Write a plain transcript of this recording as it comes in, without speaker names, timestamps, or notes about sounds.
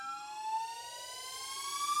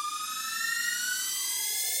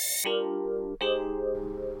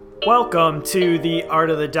Welcome to the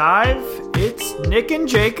Art of the Dive. It's Nick and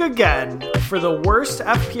Jake again for the worst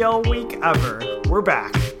FPL week ever. We're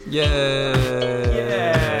back. Yay!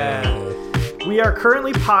 We are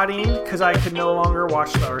currently potting because I could no longer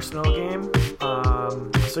watch the Arsenal game.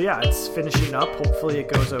 So yeah, it's finishing up. Hopefully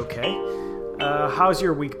it goes okay. How's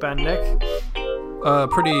your week been, Nick?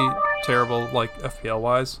 Pretty terrible, like FPL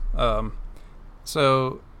wise.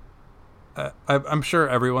 I'm sure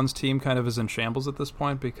everyone's team kind of is in shambles at this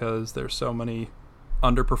point because there's so many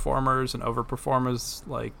underperformers and overperformers,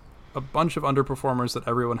 like a bunch of underperformers that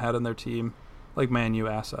everyone had in their team, like Man U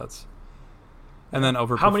assets. And then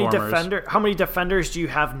overperformers. How many defenders do you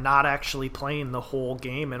have not actually playing the whole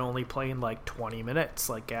game and only playing like 20 minutes,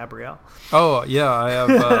 like Gabriel? Oh yeah,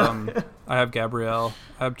 I have Gabriel.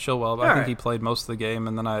 I have Chilwell, but I think he played most of the game,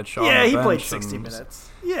 and then I had Shaw. Yeah, on the he bench, played 60 minutes.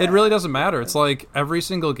 Yeah, it really doesn't matter. It's like every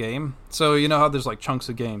single game. So you know how there's like chunks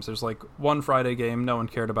of games. There's like one Friday game. No one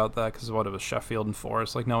cared about that because it was Sheffield and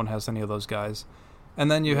Forest. Like no one has any of those guys.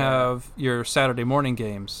 And then you have your Saturday morning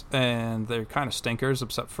games, and they're kind of stinkers,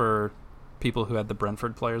 except for people who had the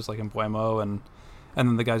Brentford players like Mbuemo and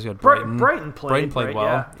then the guys who had Brighton. Brighton played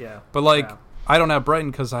well. Yeah. But I don't have Brighton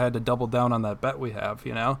because I had to double down on that bet we have,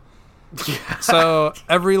 you know? Yeah. So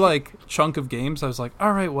every chunk of games I was like,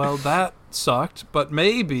 all right, well that sucked, but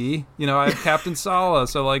maybe, I have Captain Salah,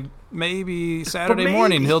 so maybe Saturday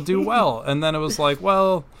morning he'll do well. And then it was like,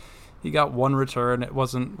 well, he got one return. It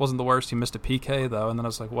wasn't the worst. He missed a PK though, and then I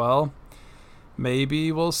was like, well,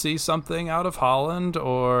 maybe we'll see something out of Holland,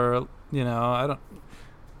 or I don't.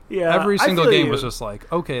 Yeah, every single game was just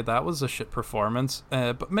like, okay, that was a shit performance,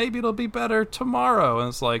 but maybe it'll be better tomorrow. And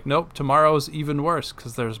it's like, nope, tomorrow's even worse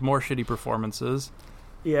because there's more shitty performances.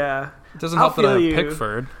 Yeah, it doesn't help that I have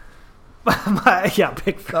Pickford.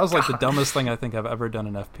 Pickford. That was the dumbest thing I think I've ever done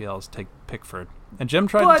in FPL is take Pickford. And Jim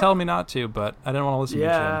tried to tell me not to, but I didn't want to listen to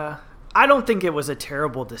Jim. I don't think it was a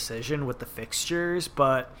terrible decision with the fixtures,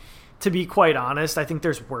 but to be quite honest, I think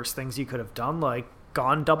there's worse things you could have done, like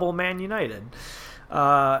gone double Man United.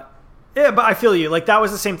 But I feel you. That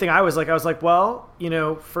was the same thing. I was like, well,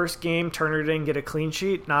 first game Turner didn't get a clean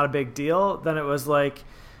sheet, not a big deal. Then it was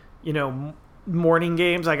morning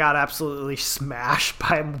games, I got absolutely smashed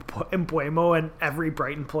by Mbuemo and every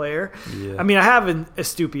Brighton player. Yeah. I mean, I have an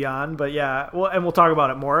Estupiñán, but yeah, well, and we'll talk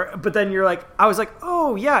about it more. But then I was like,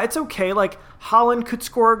 oh yeah, it's okay. Holland could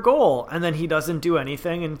score a goal, and then he doesn't do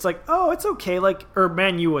anything, and it's like, oh, it's okay. Or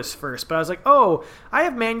Man U was first, but I was like, oh, I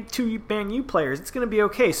have two Man U players. It's gonna be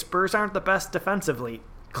okay. Spurs aren't the best defensively.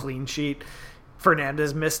 Clean sheet.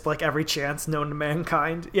 Fernandes missed every chance known to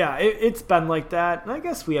mankind. Yeah, it's been like that. And I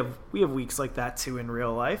guess we have weeks like that too in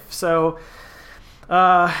real life. So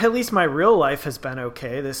at least my real life has been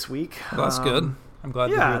okay this week. Well, that's good. I'm glad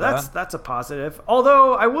to hear that. Yeah, that's a positive.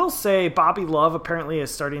 Although I will say Bobby Love apparently is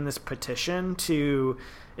starting this petition to,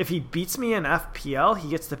 if he beats me in FPL, he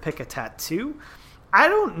gets to pick a tattoo. I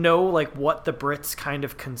don't know what the Brits kind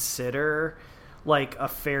of consider a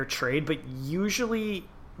fair trade, but usually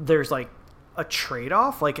there's a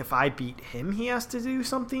trade-off. If I beat him, he has to do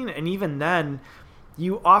something, and even then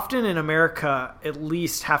you often in America at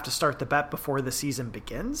least have to start the bet before the season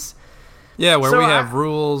begins. Yeah, where we have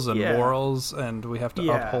rules and morals, and we have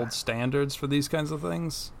to uphold standards for these kinds of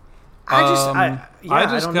things. I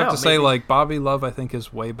just have to say, Bobby Love, I think,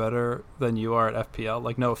 is way better than you are at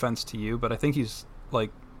FPL. No offense to you, but I think he's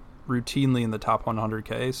routinely in the top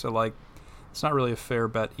 100K. So it's not really a fair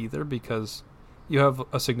bet either because you have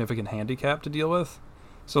a significant handicap to deal with.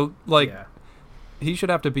 So he should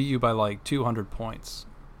have to beat you by 200 points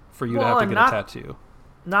for you to have to get a tattoo.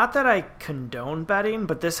 Not that I condone betting,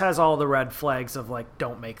 but this has all the red flags of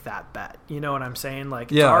don't make that bet. You know what I'm saying?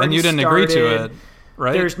 And you didn't agree to it,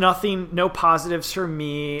 right? There's no positives for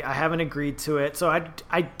me. I haven't agreed to it. So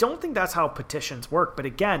I don't think that's how petitions work. But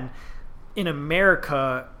again, in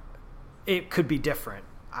America, it could be different.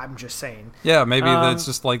 I'm just saying. Yeah, maybe it's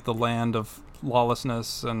just the land of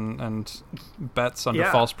lawlessness and bets under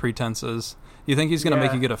false pretenses. You think he's going to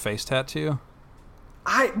make you get a face tattoo?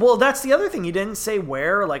 Well, that's the other thing. He didn't say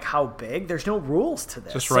where, how big. There's no rules to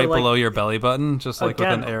this. Just right below your belly button, just with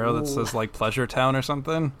an arrow that says Pleasure Town or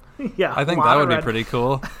something. Yeah, I think that would be pretty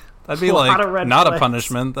cool. That'd be not a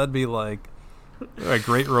punishment. That'd be a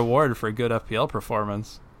great reward for a good FPL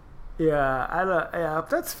performance. Yeah,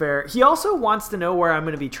 that's fair. He also wants to know where I'm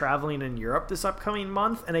going to be traveling in Europe this upcoming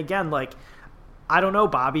month. And again, I don't know,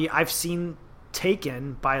 Bobby. I've seen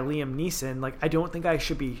Taken by Liam Neeson. I don't think I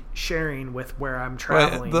should be sharing with where I'm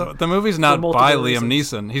traveling. The movie's not by Liam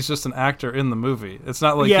Neeson. He's just an actor in the movie. It's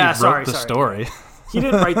not he wrote the story. He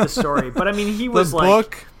didn't write the story, but I mean, he was the like...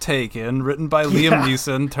 book Taken, written by Liam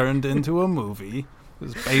Neeson, turned into a movie. It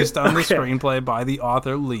was based on the screenplay by the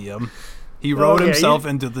author Liam. He wrote himself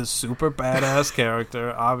into this super badass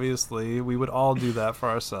character. Obviously, we would all do that for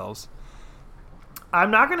ourselves. I'm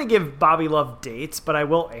not going to give Bobby Love dates, but I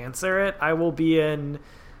will answer it. I will be in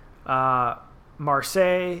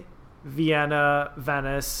Marseille, Vienna,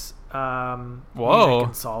 Venice, Munich,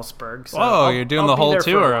 and Salzburg. So you're doing the whole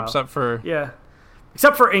tour, except for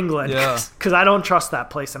England, because I don't trust that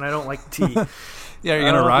place and I don't like tea. You're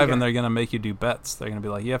going to arrive and they're going to make you do bets. They're going to be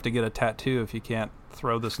like, you have to get a tattoo if you can't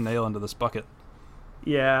throw this nail into this bucket.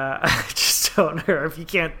 Yeah, I just don't know. If you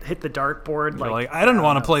can't hit the dartboard. You're like, I didn't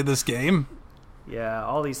want to play this game. Yeah,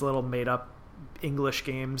 all these little made-up English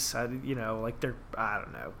games, like they're, I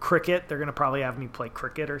don't know, cricket. They're going to probably have me play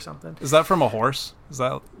cricket or something. Is that from a horse? Is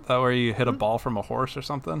that where you hit a ball from a horse or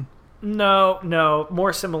something? No,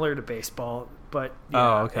 more similar to baseball. But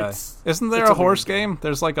yeah, okay. Isn't there a horse game?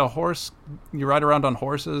 There's like a horse, you ride around on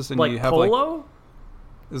horses and like you have polo?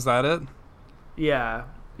 Is that it? Yeah,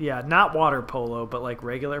 not water polo, but like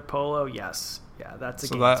regular polo. Yes, yeah, that's a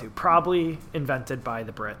game too. Probably invented by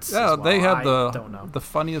the Brits. Yeah, they had don't know. the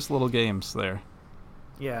funniest little games there.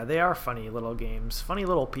 Yeah, they are funny little games. Funny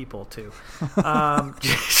little people too.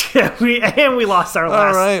 we lost our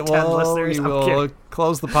last 10 listeners. We will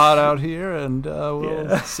close the pod out here, and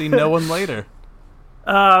we'll see no one later.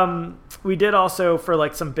 We did also, for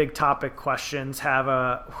like some big topic questions,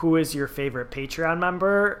 have who is your favorite Patreon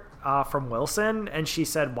member from Wilson, and she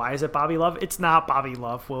said, why is it Bobby Love? It's not Bobby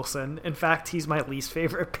Love, Wilson. In fact, he's my least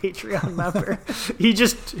favorite Patreon member. He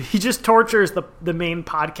just tortures the main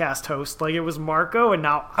podcast host. Like, it was Marco, and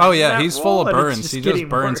now he's full of burns. He just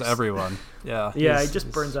burns everyone. Yeah, he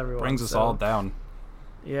just burns everyone. Brings us all down.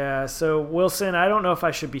 Yeah, so Wilson, I don't know if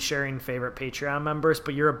I should be sharing favorite Patreon members,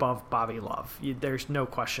 but you're above Bobby Love. There's no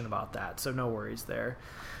question about that, so no worries there.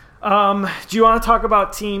 Do you want to talk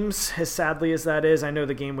about teams, as sadly as that is? I know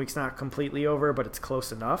the game week's not completely over, but it's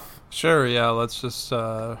close enough. Sure, yeah, let's just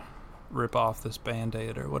rip off this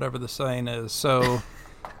Band-Aid or whatever the saying is. So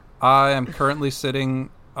I am currently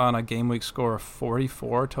sitting on a game week score of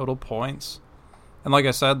 44 total points. And like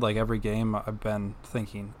I said, like every game I've been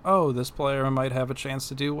thinking, this player might have a chance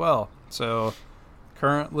to do well. So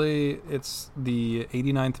currently it's the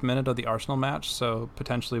 89th minute of the Arsenal match, so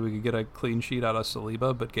potentially we could get a clean sheet out of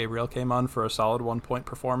Saliba, but Gabriel came on for a solid 1-point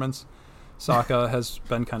performance. Saka has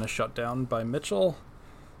been kind of shut down by Mitchell.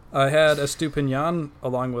 I had Estupinian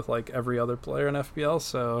along with like every other player in FPL,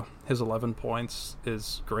 so his 11 points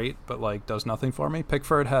is great, but like does nothing for me.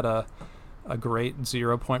 Pickford had a great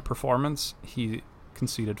 0-point performance. He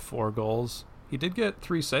conceded 4 goals. He did get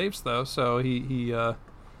 3 saves though, so he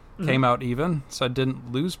came out even, so I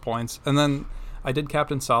didn't lose points. And then I did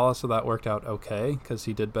captain Salah, so that worked out okay because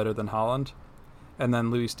he did better than Haaland. And then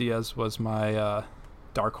Luis Diaz was my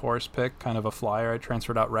dark horse pick, kind of a flyer. I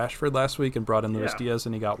transferred out Rashford last week and brought in Luis Diaz,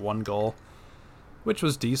 and he got 1 goal, which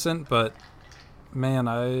was decent. But man,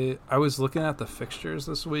 I was looking at the fixtures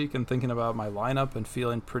this week and thinking about my lineup and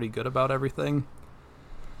feeling pretty good about everything.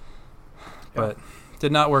 But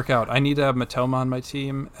did not work out. I need to have Matoma on my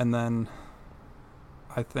team, and then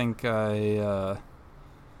I think I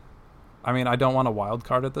don't want a wild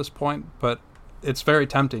card at this point, but it's very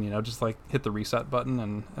tempting, just like hit the reset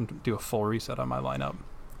button and do a full reset on my lineup.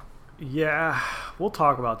 Yeah, we'll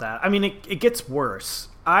talk about that. I mean, it gets worse.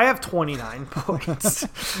 I have 29 points.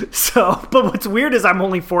 But what's weird is I'm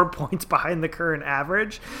only 4 points behind the current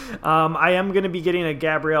average. I am going to be getting a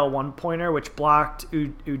Gabriel 1-pointer, which blocked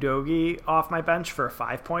Udogi off my bench for a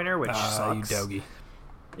 5-pointer, which sucks. Udogi.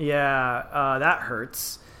 Yeah, that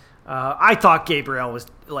hurts. I thought Gabriel was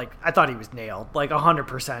I thought he was nailed.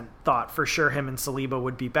 100% thought for sure him and Saliba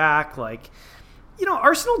would be back.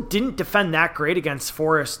 Arsenal didn't defend that great against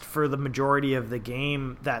Forest for the majority of the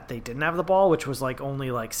game that they didn't have the ball, which was only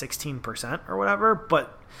 16% or whatever.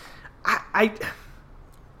 But I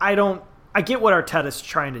get what Arteta's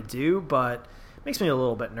trying to do, but it makes me a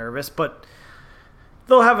little bit nervous. But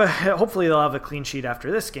hopefully they'll have a clean sheet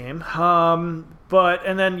after this game. I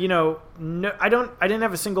didn't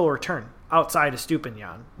have a single return outside of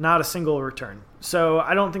Stupinian, not a single return. So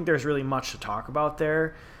I don't think there's really much to talk about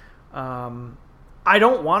there. I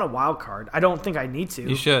don't want a wild card. I don't think I need to.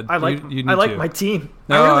 You should. I like my team.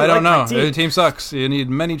 No, I don't know. The team sucks. You need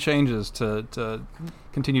many changes to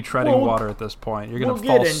continue treading water at this point. You're going to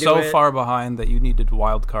fall so far behind that you needed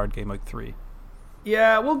wild card game 3.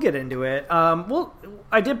 Yeah, we'll get into it.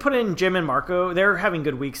 I did put in Jim and Marco. They're having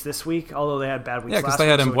good weeks this week, although they had bad weeks last week. Yeah, because they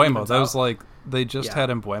had Mbeumo. That was they just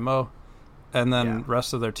had Mbeumo, and then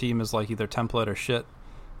rest of their team is either template or shit.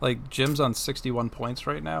 like Jim's on 61 points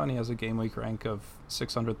right now, and he has a game week rank of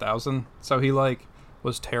 600,000. So he like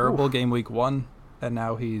was terrible game week 1, and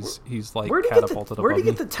now he's like catapulted above me. Where did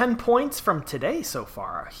he get the 10 points from today so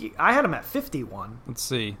far? I had him at 51. Let's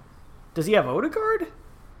see. Does he have Odegaard?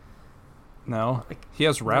 No, he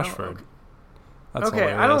has Rashford. No, okay. That's okay,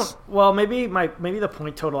 hilarious. I don't. Well, maybe the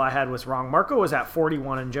point total I had was wrong. Marco was at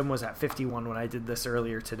 41 and Jim was at 51 when I did this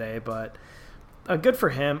earlier today, but good for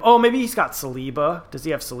him. Oh, maybe he's got Saliba. Does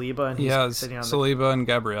he have Saliba? And he has Saliba and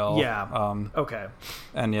Gabriel. Yeah. Okay.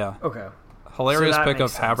 And yeah. Okay. Hilarious pick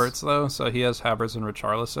of Havertz though. So he has Havertz and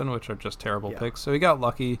Richarlison, which are just terrible picks. So he got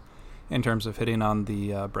lucky in terms of hitting on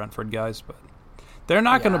the Brentford guys, but. They're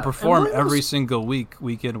not going to perform every single week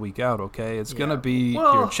in, week out, okay? It's going to be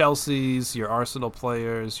your Chelseas, your Arsenal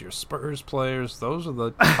players, your Spurs players. Those are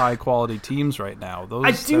the high-quality teams right now.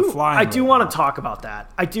 They're flying. I do want to talk about that.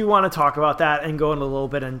 I do want to talk about that and go in a little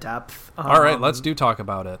bit in depth. All right, let's talk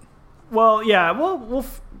about it. Well, yeah.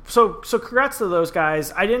 So congrats to those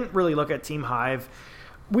guys. I didn't really look at Team Hive.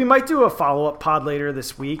 We might do a follow-up pod later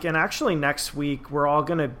this week, and actually next week we're all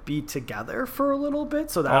going to be together for a little bit,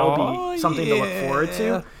 so that'll be something to look forward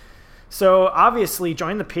to. So obviously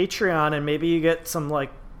join the Patreon, and maybe you get some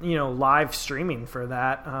live streaming for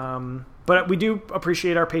that. But we do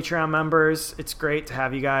appreciate our Patreon members. It's great to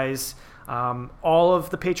have you guys. All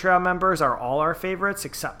of the Patreon members are all our favorites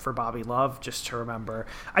except for Bobby Love, just to remember.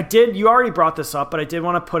 You already brought this up, but I did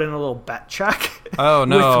want to put in a little bet check. Oh,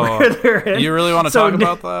 no. You really want to talk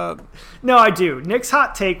about that? No, I do. Nick's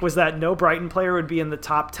hot take was that no Brighton player would be in the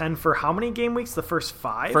top 10 for how many game weeks? The first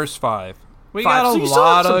 5? First 5. We got a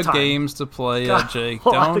lot of games to play, Jake.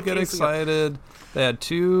 Don't get excited. They had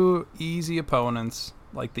 2 easy opponents,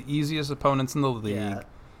 like the easiest opponents in the league. Yeah.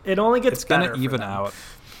 It only gets better. It's going to even out.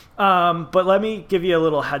 But let me give you a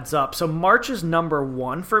little heads up. So March is number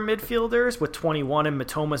 1 for midfielders with 21, and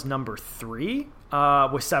Matoma's number 3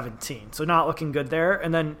 with 17. So not looking good there.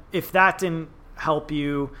 And then if that didn't help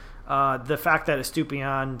you, the fact that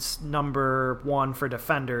Estupion's number 1 for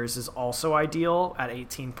defenders is also ideal at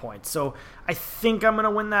 18 points. So I think I'm going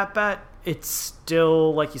to win that bet. It's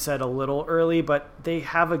still, like you said, a little early, but they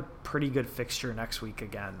have a pretty good fixture next week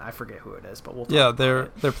again. I forget who it is, but we'll talk about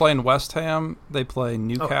it. They're playing West Ham, they play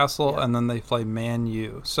Newcastle, and then they play Man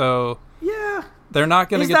U. So they're not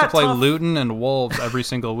going to get to play Luton and Wolves every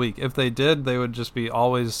single week. If they did, they would just be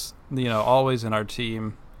always in our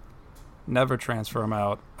team. Never transfer them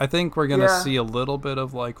out. I think we're going to see a little bit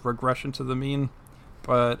of regression to the mean,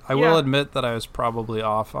 but I will admit that I was probably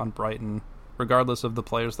off on Brighton. Regardless of the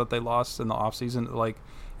players that they lost in the offseason,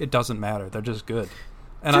 it doesn't matter. They're just good.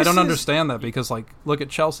 And I don't understand that because, look at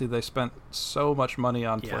Chelsea. They spent so much money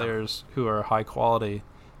on players who are high quality,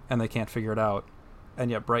 and they can't figure it out.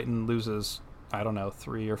 And yet Brighton loses,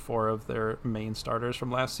 3 or 4 of their main starters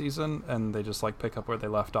from last season, and they just, pick up where they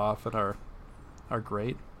left off and are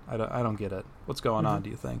great. I don't get it. What's going on, do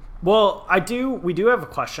you think? Well, we do have a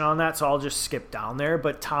question on that, so I'll just skip down there.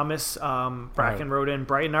 But Thomas Bracken wrote in,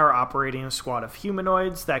 Brighton are operating a squad of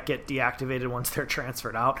humanoids that get deactivated once they're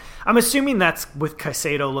transferred out. I'm assuming that's with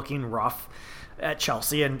Caicedo looking rough at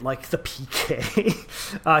Chelsea and the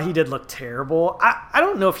PK. He did look terrible. I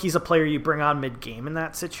don't know if he's a player you bring on mid-game in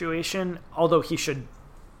that situation, although he should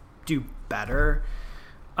do better.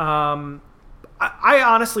 I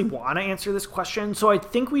honestly want to answer this question, so I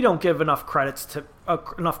think we don't give enough credit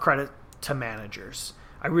to managers.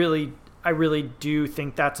 I really do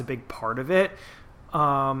think that's a big part of it.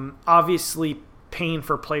 Obviously, paying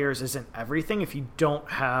for players isn't everything if you don't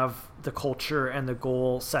have the culture and the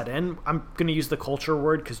goal set in. I'm going to use the culture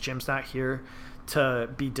word because Jim's not here to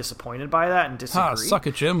be disappointed by that and disagree. Suck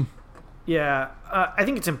it, Jim. Yeah, I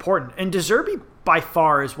think it's important. And De Zerbi, by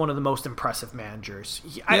far, is one of the most impressive managers.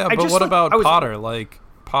 But what about Potter?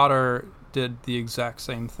 Potter did the exact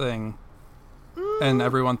same thing, and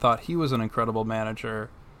everyone thought he was an incredible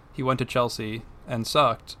manager. He went to Chelsea and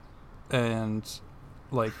sucked, and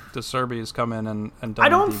De Zerbi has come in and done the exact same things. I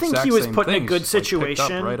don't think he was put in a good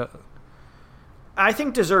situation. I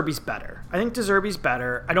think De Zerbi's better.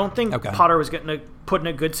 I don't think Potter was getting put in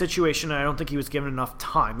a good situation, and I don't think he was given enough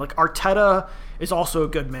time. Arteta is also a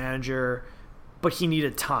good manager, but he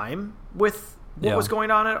needed time with what was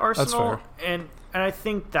going on at Arsenal. That's fair. And I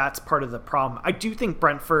think that's part of the problem. I do think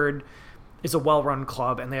Brentford is a well-run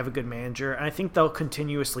club, and they have a good manager, and I think they'll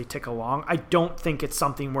continuously tick along. I don't think it's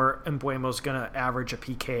something where Mbeumo's going to average a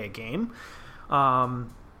PK a game.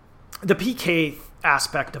 The PK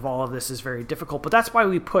aspect of all of this is very difficult, but that's why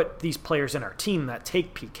we put these players in our team that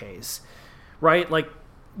take PKs, right?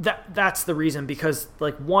 That's the reason, because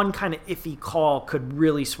one kind of iffy call could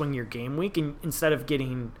really swing your game week, and instead of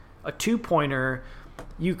getting a 2-pointer,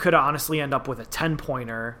 you could honestly end up with a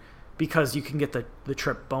 10-pointer because you can get the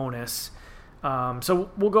trip bonus.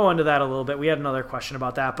 So we'll go into that a little bit. We had another question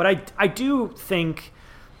about that. But I do think,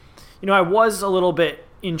 I was a little bit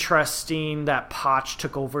interesting that Poch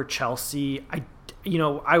took over Chelsea.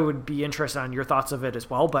 I would be interested on your thoughts of it as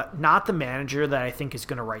well, but not the manager that I think is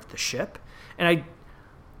going to right the ship. And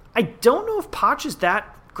I don't know if Poch is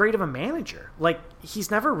that great of a manager. Like,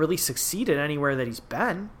 he's never really succeeded anywhere that he's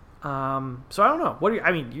been. So I don't know.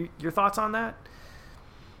 Your thoughts on that?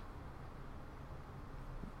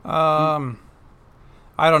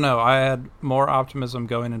 I don't know. I had more optimism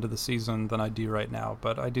going into the season than I do right now,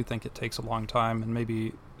 but I do think it takes a long time, and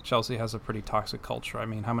maybe Chelsea has a pretty toxic culture. I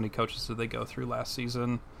mean, how many coaches did they go through last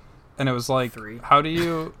season? And it was like, 3. how do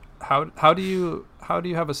you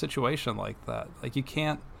have a situation like that? Like, you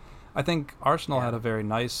can't. I think Arsenal had a very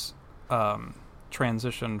nice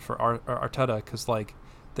transition for Arteta, because like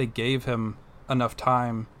they gave him enough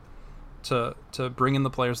time to bring in the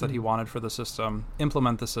players that he wanted for the system,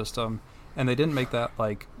 implement the system, and they didn't make that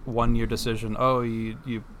like 1 year decision. Oh,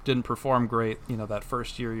 you didn't perform great, that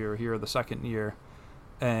first year you were here, the second year,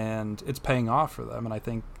 and it's paying off for them. And I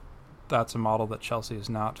think that's a model that Chelsea is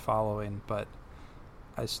not following. But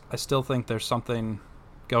I still think there's something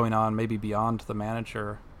going on, maybe beyond the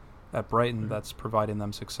manager at Brighton, that's providing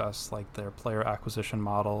them success, like their player acquisition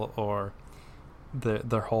model or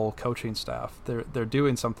their whole coaching staff. They're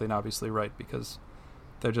doing something obviously right, because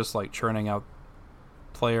they're just like churning out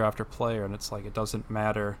player after player, and it's like it doesn't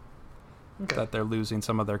matter that they're losing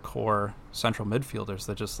some of their core central midfielders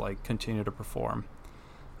that just like continue to perform.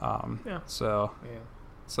 So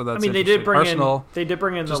that's. They did bring Arsenal, in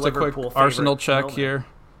the just Liverpool a quick Arsenal check Milner here.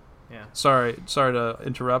 Yeah. Sorry to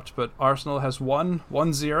interrupt, but Arsenal has won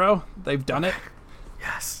 1-0. They've done it.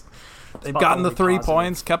 Yes. They've gotten the 3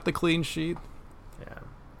 points, kept the clean sheet. Yeah.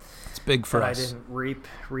 It's big for us. I didn't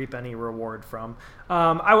reap any reward from.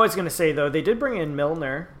 I was going to say, though, they did bring in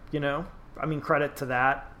Milner, credit to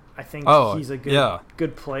that. I think he's a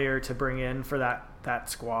good player to bring in for that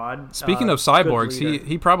squad. Speaking of cyborgs,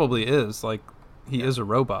 he probably is. Like, he is a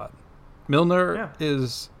robot. Milner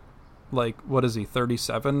is, like, what is he,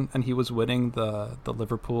 37? And he was winning the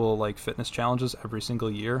Liverpool, like, fitness challenges every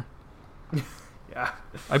single year. Yeah.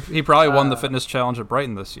 He probably won the fitness challenge at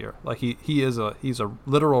Brighton this year. Like, he's a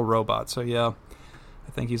literal robot. So, yeah,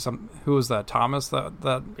 I think he's who was that, Thomas,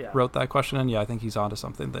 that wrote that question in? Yeah, I think he's onto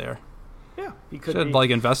something there. Yeah, he could Should be. like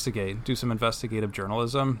investigate, do some investigative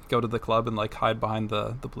journalism, go to the club and like hide behind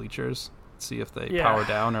the bleachers, see if they power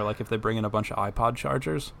down, or like if they bring in a bunch of iPod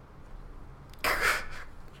chargers.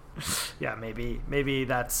 Yeah, maybe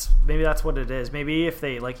that's what it is. Maybe if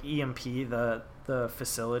they like EMP the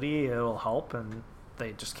facility, it'll help, and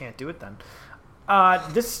they just can't do it then.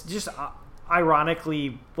 This just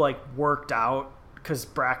ironically like worked out because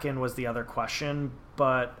Bracken was the other question,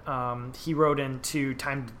 but he wrote into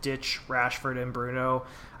time to ditch Rashford and Bruno.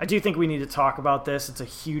 I do think we need to talk about this. It's a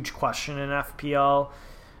huge question in FPL.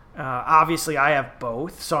 Obviously, I have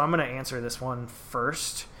both, so I'm going to answer this one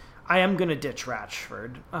first. I am going to ditch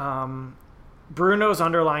Rashford. Bruno's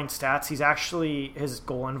underlying stats, his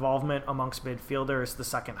goal involvement amongst midfielders the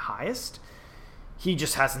second highest. He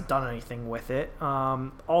just hasn't done anything with it.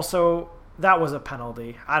 Also, that was a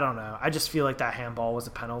penalty. I don't know. I just feel like that handball was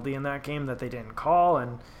a penalty in that game that they didn't call,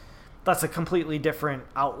 and that's a completely different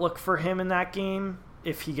outlook for him in that game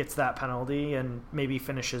if he gets that penalty and maybe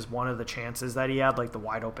finishes one of the chances that he had, like the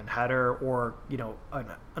wide open header or,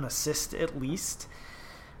 an assist at least.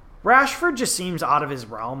 Rashford just seems out of his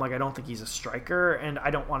realm. Like, I don't think he's a striker, and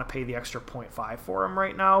I don't want to pay the extra 0.5 for him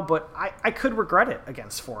right now, but I could regret it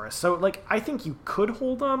against Forest. So, like, I think you could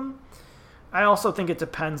hold him. I also think it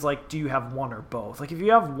depends, like, do you have one or both? Like, if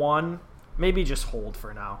you have one, maybe just hold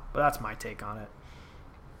for now. But that's my take on it.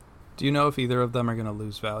 Do you know if either of them are going to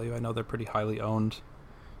lose value? I know they're pretty highly owned.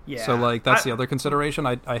 Yeah. So, like, that's the other consideration.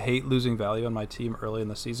 I hate losing value on my team early in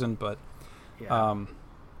the season, but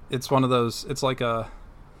it's one of those,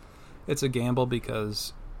 it's a gamble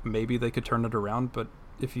because maybe they could turn it around, but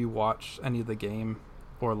if you watch any of the game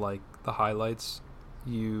or, like, the highlights,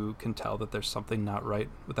 you can tell that there's something not right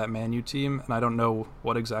with that Man U team, and I don't know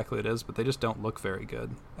what exactly it is, but they just don't look very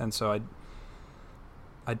good. And so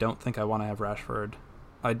I don't think I want to have Rashford.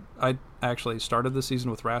 I actually started the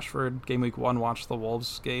season with Rashford. Game week 1, watched the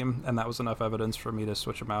Wolves game, and that was enough evidence for me to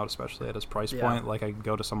switch him out, especially at his price point. Like, I could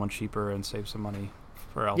go to someone cheaper and save some money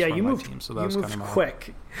for elsewhere on my team. So that was kind of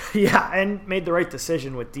quick. Yeah, and made the right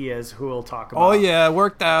decision with Diaz, who we'll talk about. Oh, yeah,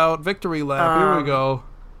 worked out. Victory lap. Here we go.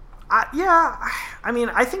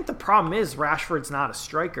 I think the problem is Rashford's not a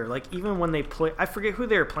striker. Like, even when they play, I forget who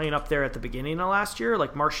they were playing up there at the beginning of last year,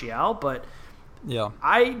 like Martial, but Yeah.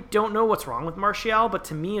 I don't know what's wrong with Martial, but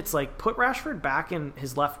to me, it's like put Rashford back in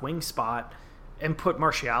his left wing spot and put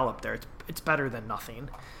Martial up there. It's better than nothing.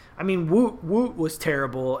 I mean, Woot was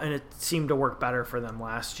terrible, and it seemed to work better for them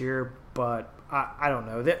last year, but I don't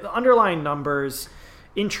know. The underlying numbers,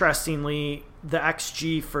 interestingly, the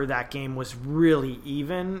XG for that game was really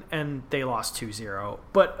even, and they lost 2-0.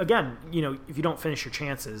 But again, if you don't finish your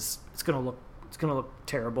chances, it's gonna look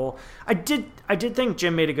terrible. I did think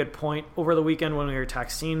Jim made a good point over the weekend when we were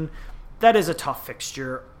texting. That is a tough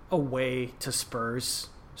fixture away to Spurs.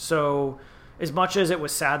 So as much as it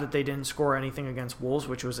was sad that they didn't score anything against Wolves,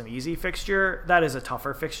 which was an easy fixture, that is a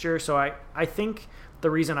tougher fixture. So I think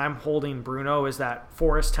the reason I'm holding Bruno is that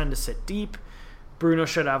Forest tend to sit deep. Bruno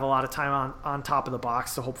should have a lot of time on top of the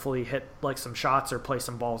box to hopefully hit like some shots or play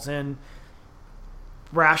some balls in.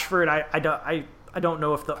 Rashford, I don't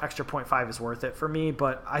know if the extra 0.5 is worth it for me,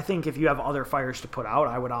 but I think if you have other fires to put out,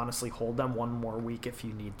 I would honestly hold them one more week if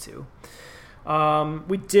you need to.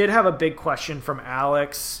 We did have a big question from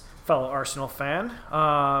Alex, fellow Arsenal fan.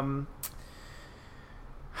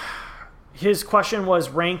 His question was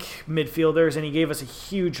rank midfielders, and he gave us a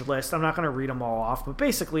huge list. I'm not going to read them all off, but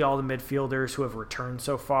basically all the midfielders who have returned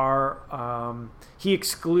so far. He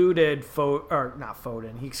excluded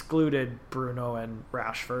He excluded Bruno and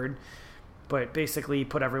Rashford, but basically he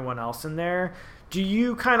put everyone else in there. Do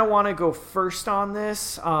you kind of want to go first on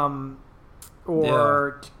this,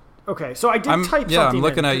 or? Okay, so I did type something. Yeah, I'm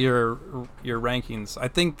looking at your rankings. I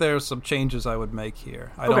think there's some changes I would make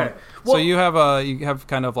here. So you have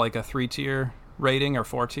kind of like a 3-tier rating or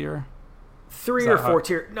 4-tier? 3 or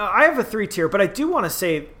 4-tier. No, I have a 3-tier, but I do want to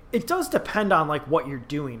say it does depend on like what you're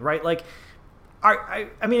doing, right? Like I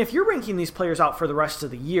mean, if you're ranking these players out for the rest of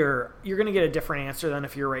the year, you're going to get a different answer than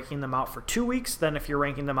if you're ranking them out for 2 weeks than if you're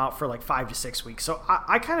ranking them out for like 5 to 6 weeks. So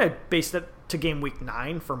I kind of based it to game week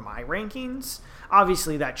 9 for my rankings.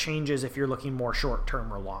 Obviously, that changes if you're looking more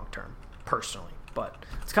short-term or long-term, personally. But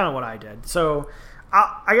it's kind of what I did. So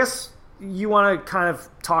I guess you want to kind of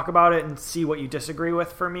talk about it and see what you disagree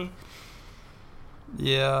with for me?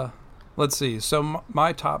 Yeah. Let's see. So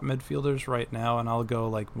my top midfielders right now, and I'll go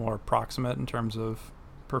like more proximate in terms of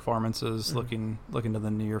performances, looking to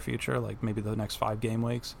the near future, like maybe the next 5 game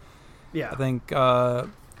weeks. Yeah. I think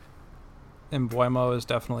Mbeumo is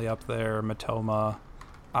definitely up there. Matoma.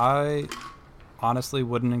 I honestly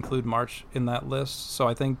wouldn't include March in that list. So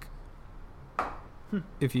I think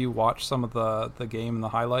if you watch some of the game and the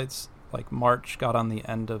highlights, like March got on the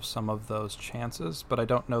end of some of those chances, but I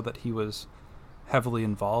don't know that he was heavily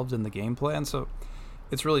involved in the game plan. So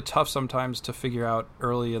it's really tough sometimes to figure out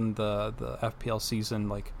early in the FPL season,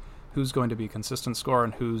 like who's going to be a consistent scorer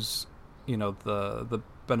and who's, the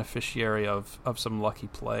beneficiary of some lucky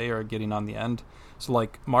play or getting on the end. So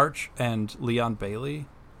like March and Leon Bailey,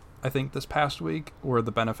 I think this past week were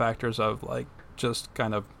the benefactors of like just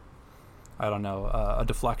kind of, I don't know, a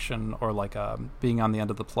deflection or like being on the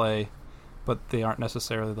end of the play, but they aren't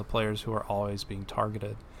necessarily the players who are always being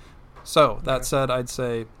targeted. So that said, I'd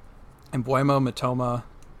say Mbeumo, Matoma,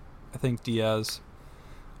 I think Diaz.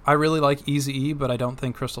 I really like Eazy-E, but I don't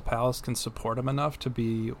think Crystal Palace can support him enough to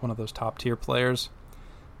be one of those top tier players.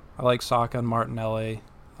 I like Saka and Martinelli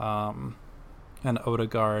and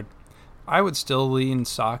Odegaard. I would still lean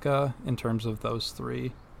Saka in terms of those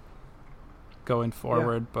 3 going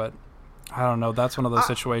forward, but I don't know. That's one of those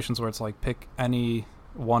situations where it's like pick any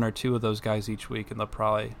 1 or 2 of those guys each week, and they'll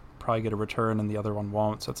probably get a return, and the other one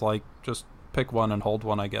won't. So it's like just pick one and hold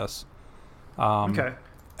one, I guess. Okay.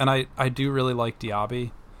 And I do really like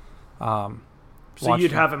Diaby. So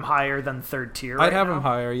you'd have him higher than 3rd tier? I'd have him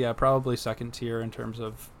higher, yeah, probably 2nd tier in terms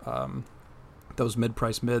of those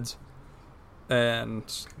mid-price mids. And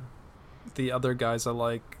the other guys I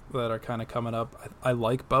like that are kind of coming up, I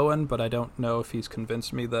like Bowen, but I don't know if he's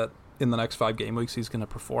convinced me that in the next 5 game weeks he's going to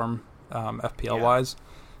perform FPL-wise.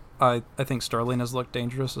 I think Sterling has looked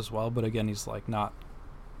dangerous as well, but again, he's like not.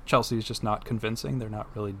 Chelsea's just not convincing. They're not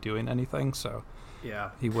really doing anything, so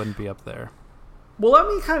he wouldn't be up there. Well, let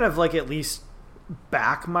me kind of like at least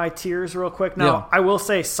back my tiers real quick. Now, I will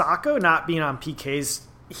say Sacco not being on PKs,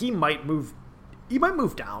 he might move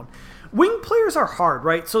down. Wing players are hard,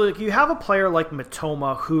 right? So like you have a player like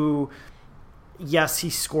Matoma who, yes, he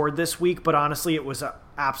scored this week, but honestly, it was an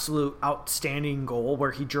absolute outstanding goal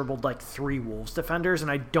where he dribbled like 3 Wolves defenders,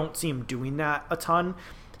 and I don't see him doing that a ton.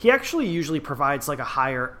 He actually usually provides like a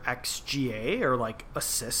higher XGA or like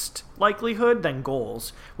assist likelihood than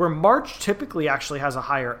goals, where March typically actually has a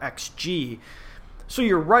higher XG. So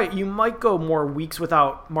you're right, you might go more weeks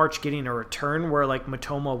without March getting a return where like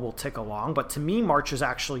Matoma will tick along, but to me March is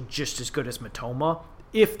actually just as good as Matoma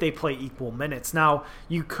if they play equal minutes. Now,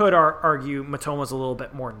 you could argue Matoma's a little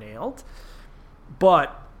bit more nailed,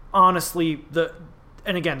 but honestly,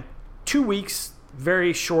 and again, 2 weeks,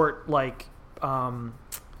 very short, like,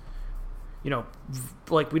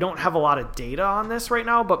 like we don't have a lot of data on this right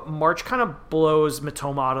now, but March kind of blows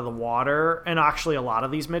Mitoma out of the water, and actually a lot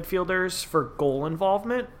of these midfielders for goal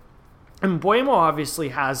involvement. And Mbeumo obviously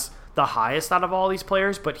has the highest out of all these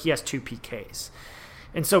players, but he has 2 PKs.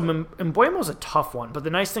 And so Mbeumo's a tough one, but the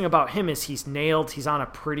nice thing about him is he's nailed. He's on a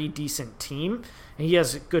pretty decent team, and he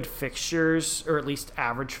has good fixtures, or at least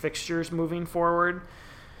average fixtures moving forward.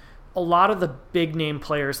 A lot of the big-name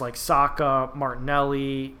players like Saka,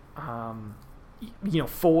 Martinelli,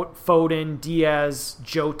 Foden, Diaz,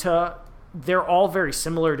 Jota, they're all very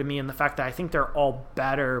similar to me in the fact that I think they're all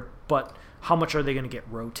better, but how much are they going to get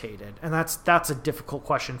rotated? And that's a difficult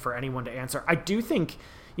question for anyone to answer. I do think,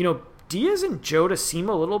 Diaz and Jota seem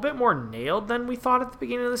a little bit more nailed than we thought at the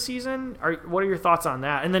beginning of the season. What are your thoughts on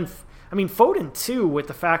that? And then, Foden too, with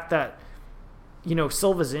the fact that,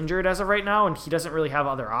 Silva's injured as of right now, and he doesn't really have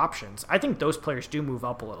other options. I think those players do move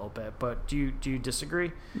up a little bit, but do you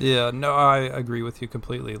disagree? Yeah, no, I agree with you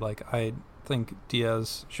completely. Like, I think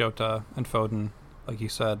Diaz, Jota, and Foden, like you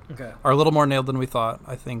said, are a little more nailed than we thought.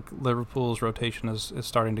 I think Liverpool's rotation is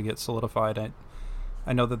starting to get solidified.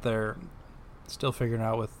 I know that they're still figuring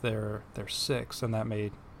out with their 6, and that may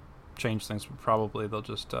change things, but probably they'll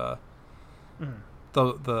just the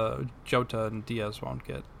Jota and Diaz won't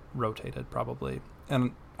get rotated probably.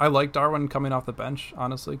 And I like Darwin coming off the bench,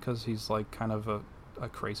 honestly, because he's like kind of a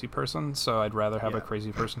crazy person, so I'd rather have a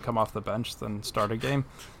crazy person come off the bench than start a game.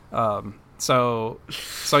 So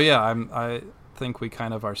yeah, I think we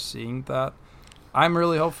kind of are seeing that. I'm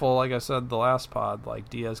really hopeful, like I said the last pod, like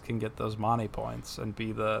Diaz can get those Mane points and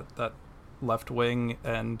be that left wing,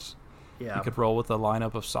 and he could roll with a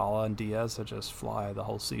lineup of Salah and Diaz that just fly the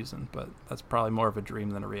whole season, but that's probably more of a dream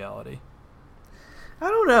than a reality. I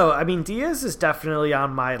don't know. Diaz is definitely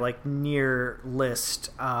on my near list.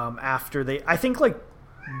 After I think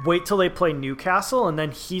wait till they play Newcastle, and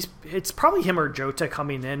then it's probably him or Jota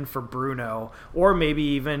coming in for Bruno, or maybe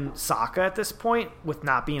even Saka at this point, with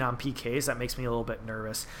not being on PKs. That makes me a little bit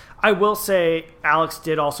nervous. I will say Alex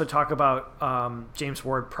did also talk about James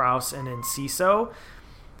Ward-Prowse and Enciso.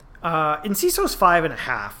 Enciso's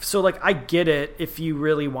 5.5, so I get it if you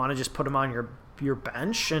really want to just put him on your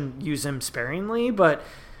bench and use him sparingly, but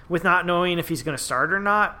with not knowing if he's going to start or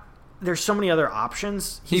not, there's so many other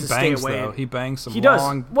options. He bangs, though. He bangs some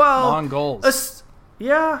long goals. Assists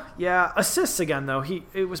again, though.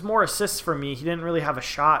 It was more assists for me. He didn't really have a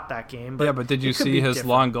shot that game. But did you see his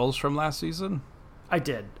long goals from last season? I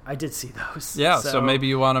did see those. Yeah, so maybe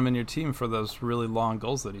you want him in your team for those really long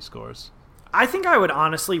goals that he scores. I think I would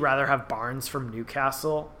honestly rather have Barnes from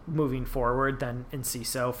Newcastle moving forward than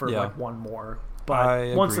Enciso for one more.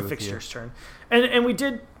 But once the fixtures turn. And we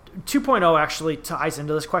did 2.0 actually ties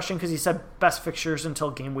into this question because he said best fixtures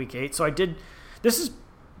until game week 8. So this is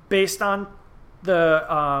based on the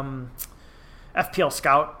FPL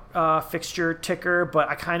Scout fixture ticker, but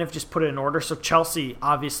I kind of just put it in order. So Chelsea,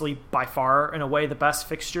 obviously, by far, in a way, the best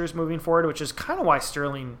fixtures moving forward, which is kind of why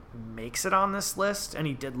Sterling makes it on this list, and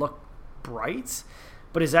he did look bright,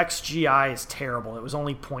 but his XGI is terrible. It was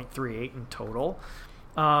only 0.38 in total.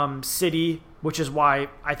 City, which is why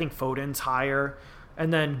I think Foden's higher.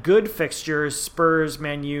 And then good fixtures, Spurs,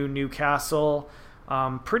 Man U, Newcastle,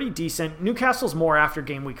 pretty decent. Newcastle's more after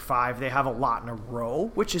game week 5. They have a lot in a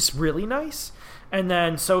row, which is really nice. And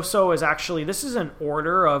then So is actually, this is an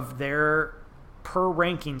order of their per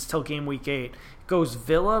rankings till game week 8. It goes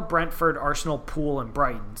Villa, Brentford, Arsenal, Poole, and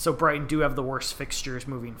Brighton. So Brighton do have the worst fixtures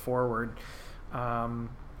moving forward.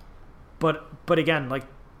 But again,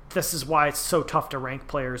 this is why it's so tough to rank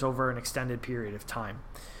players over an extended period of time.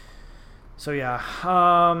 So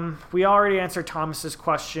we already answered Thomas's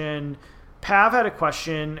question. Pav had a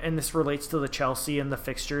question, and this relates to the Chelsea and the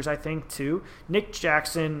fixtures, I think, too. Nick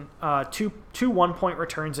Jackson, two 1-point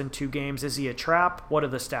returns in 2 games. Is he a trap? What do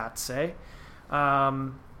the stats say?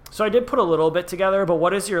 So I did put a little bit together, but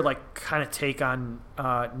what is your kind of take on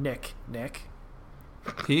Nick?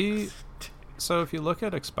 So if you look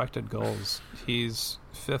at expected goals, he's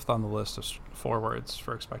 5th on the list of forwards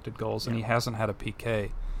for expected goals, and he hasn't had a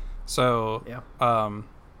PK. So, and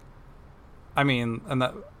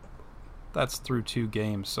that's through 2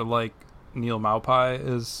 games. So, Neil Maupay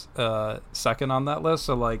is second on that list.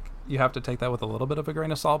 So, you have to take that with a little bit of a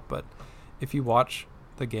grain of salt. But if you watch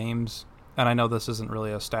the games, and I know this isn't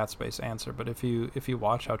really a stats-based answer, but if you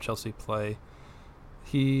watch how Chelsea play,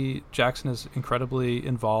 Jackson is incredibly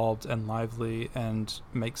involved and lively and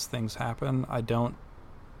makes things happen. I don't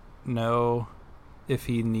know if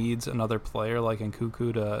he needs another player like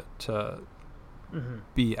Nkuku to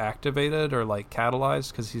be activated or like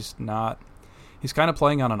catalyzed, because he's kind of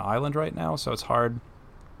playing on an island right now, so it's hard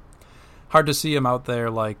to see him out there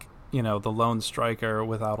like, you know, the lone striker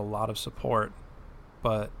without a lot of support.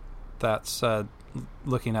 But that said,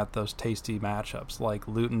 looking at those tasty matchups like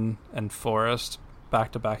Luton and Forest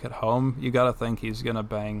back to back at home, you got to think he's going to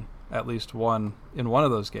bang at least one in one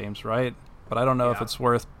of those games, right? But I don't know if it's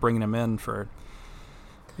worth bringing him in for,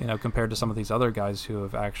 you know, compared to some of these other guys who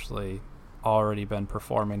have actually already been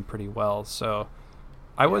performing pretty well. So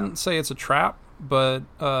I wouldn't say it's a trap, but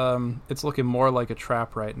it's looking more like a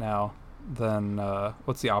trap right now than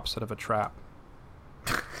what's the opposite of a trap?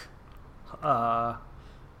 A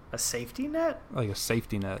safety net? Like a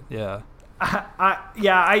safety net, yeah.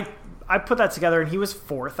 I put that together, and he was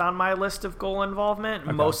 4th on my list of goal involvement,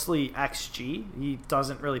 mostly XG. He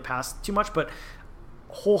doesn't really pass too much, but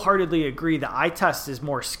wholeheartedly agree. The eye test is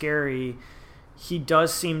more scary. He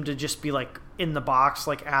does seem to just be like in the box,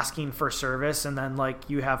 like asking for service, and then like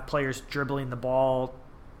you have players dribbling the ball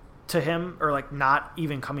to him or like not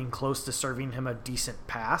even coming close to serving him a decent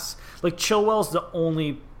pass. Like Chilwell's the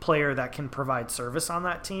only player that can provide service on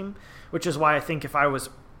that team, which is why I think if I was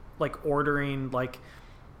like ordering like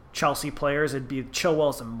Chelsea players, it'd be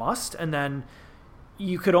Chilwell's a must, and then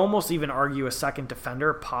you could almost even argue a second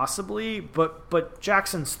defender possibly, but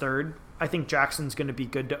Jackson's 3rd. I think Jackson's going to be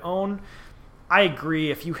good to own. I agree,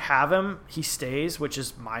 if you have him, he stays, which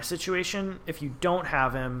is my situation. If you don't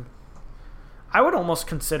have him, I would almost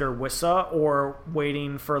consider Wissa or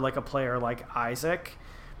waiting for like a player like Isaac.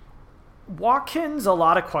 Watkins, a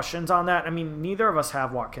lot of questions on that. I mean, neither of us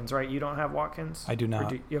have Watkins, right? You don't have Watkins? I do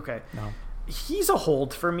not. Okay. No. He's a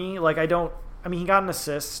hold for me. Like, he got an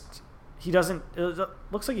assist. It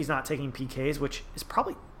looks like he's not taking PKs, which is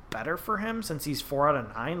probably better for him since he's 4 out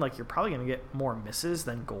of 9. Like, you're probably going to get more misses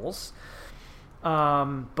than goals.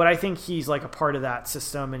 But I think he's like a part of that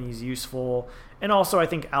system and he's useful. And also I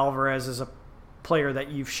think Alvarez is a player that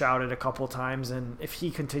you've shouted a couple times, and if he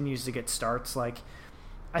continues to get starts, like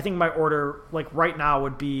I think my order like right now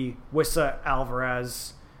would be Wissa,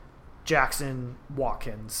 Alvarez, Jackson,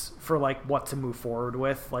 Watkins for like what to move forward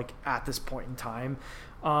with like at this point in time.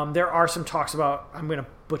 There are some talks about, I'm going to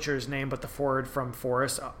butcher his name, but the forward from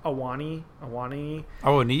Forest, Awani.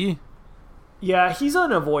 Yeah, he's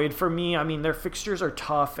an avoid for me. I mean, their fixtures are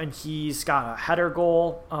tough, and he's got a header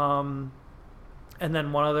goal, and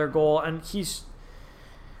then one other goal. And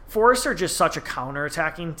Forest are just such a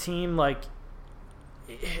counter-attacking team. Like,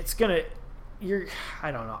 I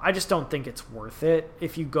don't know. I just don't think it's worth it.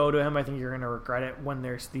 If you go to him, I think you're going to regret it when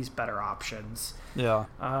there's these better options. Yeah.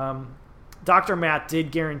 Dr. Matt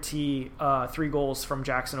did guarantee 3 goals from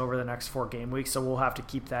Jackson over the next 4 game weeks, so we'll have to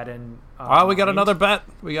keep that in. We got another bet.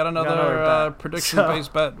 We got another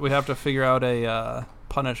prediction-based bet. We have to figure out a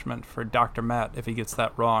punishment for Dr. Matt if he gets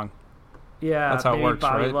that wrong. Yeah, that's how it works,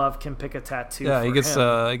 Bobby right? Love can pick a tattoo. Yeah, for he gets him.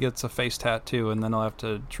 a face tattoo, and then he'll have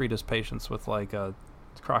to treat his patients with like a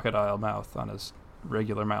crocodile mouth on his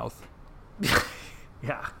regular mouth.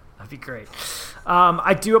 Yeah. That'd be great.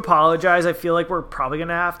 I do apologize. I feel like we're probably going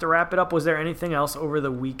to have to wrap it up. Was there anything else over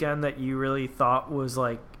the weekend that you really thought was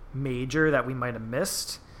like major that we might have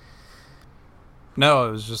missed? No,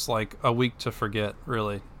 it was just like a week to forget,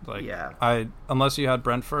 really. Like, yeah. Unless you had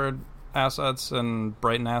Brentford assets and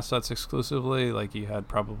Brighton assets exclusively, like you had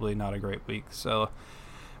probably not a great week. So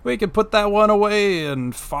we could put that one away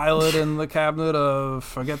and file it in the cabinet of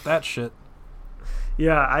forget that shit.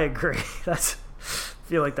 Yeah, I agree. I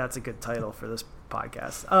feel like that's a good title for this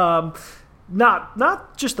podcast.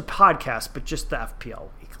 Not just the podcast, but just the FPL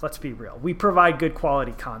week. Let's be real. We provide good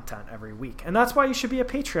quality content every week, and that's why you should be a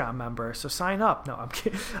Patreon member. So sign up. No, I'm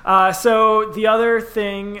kidding. So the other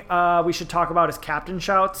thing we should talk about is captain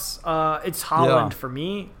shouts. It's Haaland for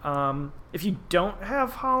me. If you don't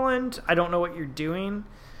have Haaland, I don't know what you're doing.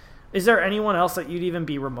 Is there anyone else that you'd even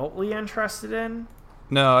be remotely interested in?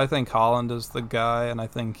 No, I think Haaland is the guy, and I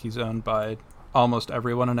think he's owned by almost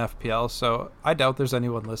everyone in FPL, so I doubt there's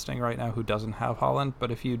anyone listening right now who doesn't have Haaland, but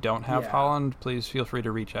if you don't have Haaland, please feel free to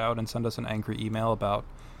reach out and send us an angry email about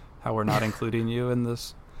how we're not including you in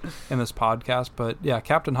this podcast. But yeah,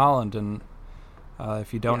 Captain Haaland, and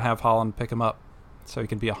if you don't have Haaland, pick him up so he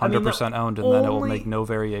can be 100% owned, and then it will make no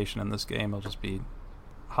variation in this game. It'll just be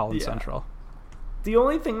Haaland Central. The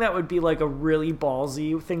only thing that would be like a really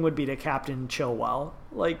ballsy thing would be to captain Chilwell,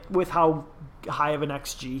 like with how high of an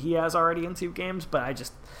XG he has already in 2 games, but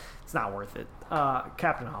it's not worth it.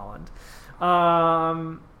 Captain Haaland.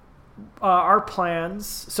 Our plans.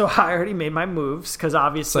 So I already made my moves because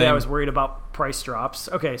obviously I was worried about price drops.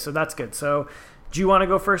 Okay, so that's good. So do you want to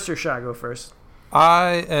go first or should I go first?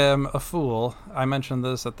 I am a fool. I mentioned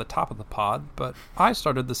this at the top of the pod, but I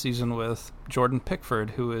started the season with Jordan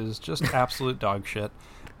Pickford, who is just absolute dog shit.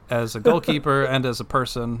 As a goalkeeper and as a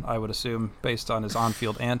person, I would assume, based on his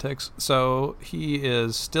on-field antics. So he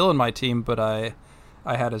is still in my team, but I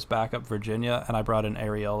had his backup Virginia, and I brought in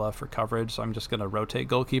Areola for coverage, so I'm just going to rotate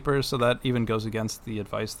goalkeepers. So that even goes against the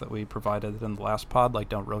advice that we provided in the last pod, like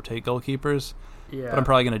don't rotate goalkeepers. Yeah. But I'm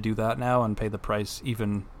probably going to do that now and pay the price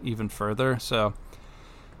even further. So,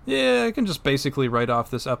 yeah, I can just basically write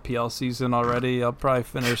off this FPL season already. I'll probably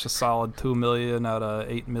finish a solid 2 million out of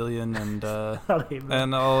 8 million, and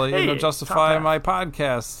and I'll justify my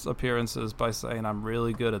podcast appearances by saying I'm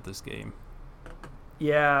really good at this game.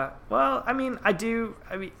 Yeah, well, I mean,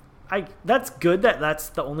 that's good that that's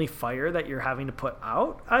the only fire that you're having to put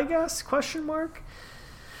out, I guess, question mark.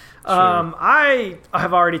 Sure. I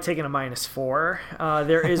have already taken a -4.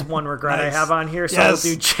 There is one regret nice. I have on here, so yes.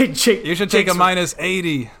 I'll do Jake. You should take a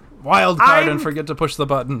 -80. Wild card and forget to push the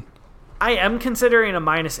button. I am considering a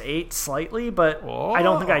 -8 slightly, but I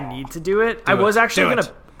don't think I need to do it. I was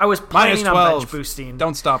planning on bench boosting.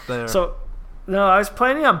 Don't stop there. No, I was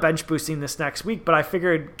planning on bench boosting this next week, but I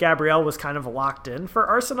figured Gabriel was kind of locked in for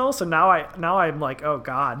Arsenal, so now I'm like, oh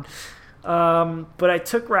god. But I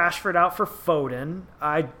took Rashford out for Foden.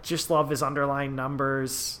 I just love his underlying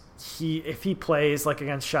numbers. If he plays like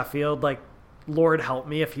against Sheffield, like Lord help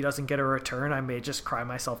me if he doesn't get a return, I may just cry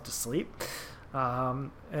myself to sleep.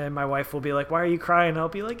 And my wife will be like, "Why are you crying?" I'll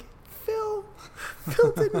be like, Phil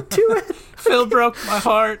didn't do it. Phil broke my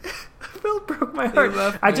heart. Phil broke my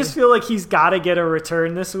heart. I just feel like he's got to get a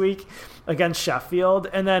return this week against Sheffield.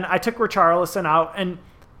 And then I took Richarlison out, and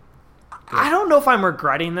I don't know if I'm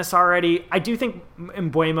regretting this already. I do think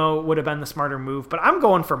Mbeumo would have been the smarter move, but I'm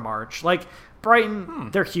going for March. Like,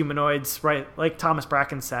 Brighton, they're humanoids, right? Like Thomas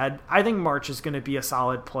Bracken said. I think March is going to be a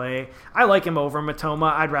solid play. I like him over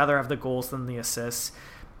Matoma. I'd rather have the goals than the assists.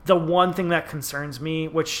 The one thing that concerns me,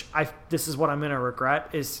 which this is what I'm going to regret,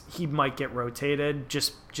 is he might get rotated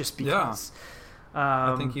just because.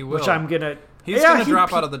 I think he will. Which I'm going to... He's going to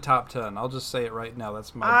drop out of the top 10. I'll just say it right now.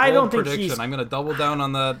 That's my bold prediction. I'm going to double down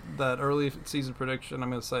on that early season prediction. I'm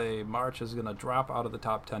going to say March is going to drop out of the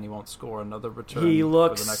top 10. He won't score another return. He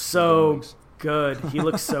looks so good. He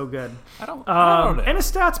looks so good. I don't and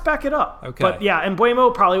his stats back it up. Okay. But yeah, and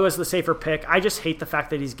Mbeumo probably was the safer pick. I just hate the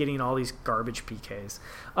fact that he's getting all these garbage PKs.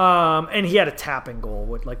 And he had a tapping goal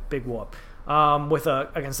with like big whoop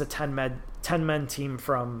against a 10-men team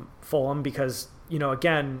from Fulham because, you know,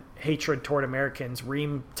 again, hatred toward Americans.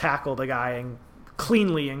 Ream tackled a guy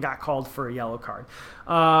cleanly and got called for a yellow card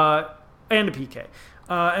and a PK.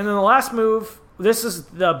 And then the last move, this is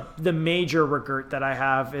the major regret that I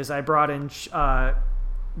have, is I brought in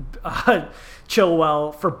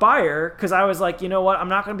Chilwell for Bayer because I was like, you know what, I'm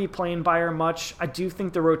not going to be playing Bayer much. I do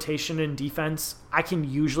think the rotation in defense, I can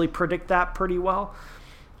usually predict that pretty well.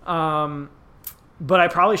 But I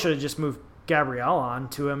probably should have just moved Gabriel on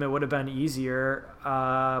to him. It would have been easier.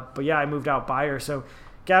 But yeah, I moved out Bayer. So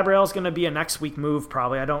Gabriel's going to be a next week move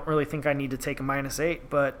probably. I don't really think I need to take a -8,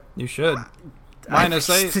 but... You should.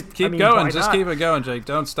 -8. Keep going. Just keep it going, Jake.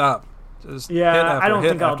 Don't stop. Just hit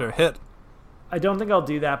after hit. I don't think I'll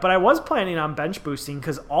do that. But I was planning on bench boosting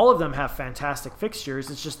because all of them have fantastic fixtures.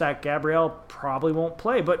 It's just that Gabriel probably won't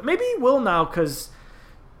play. But maybe he will now because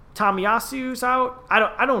Tomiyasu's out.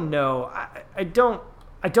 I don't know. I don't.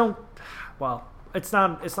 Well, it's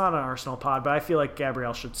not an Arsenal pod, but I feel like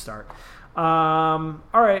Gabriel should start. All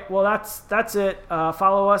right, well that's it.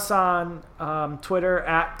 Follow us on Twitter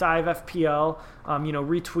at DiveFPL.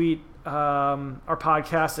 Retweet our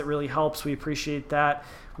podcast. It really helps. We appreciate that.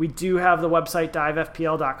 We do have the website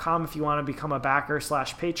divefpl.com if you want to become a backer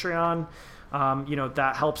 /Patreon.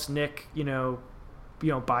 That helps Nick.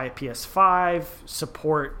 Buy a PS5,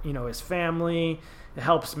 support his family. It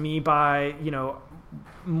helps me buy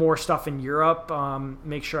more stuff in Europe.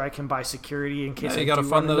 Make sure I can buy security in case I do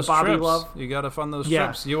run into Bobby Love. You got to fund those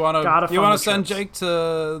trips. You want to send Jake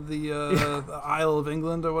to the Isle of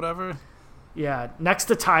England or whatever? Yeah, next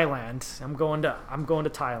to Thailand. I'm going to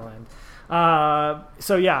Thailand.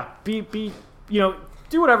 So yeah,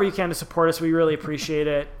 do whatever you can to support us. We really appreciate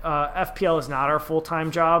it. FPL is not our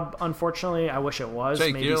full-time job, unfortunately. I wish it was.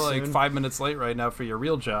 Jake, maybe you're soon. like 5 minutes late right now for your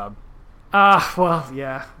real job. Well,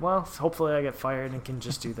 yeah. Well, hopefully I get fired and can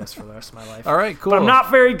just do this for the rest of my life. All right, cool. But I'm not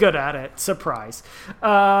very good at it. Surprise.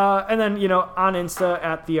 And then, on Insta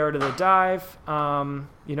at The Art of the Dive.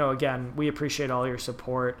 Again, we appreciate all your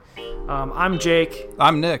support. I'm Jake.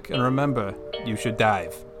 I'm Nick. And remember, you should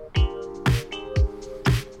dive.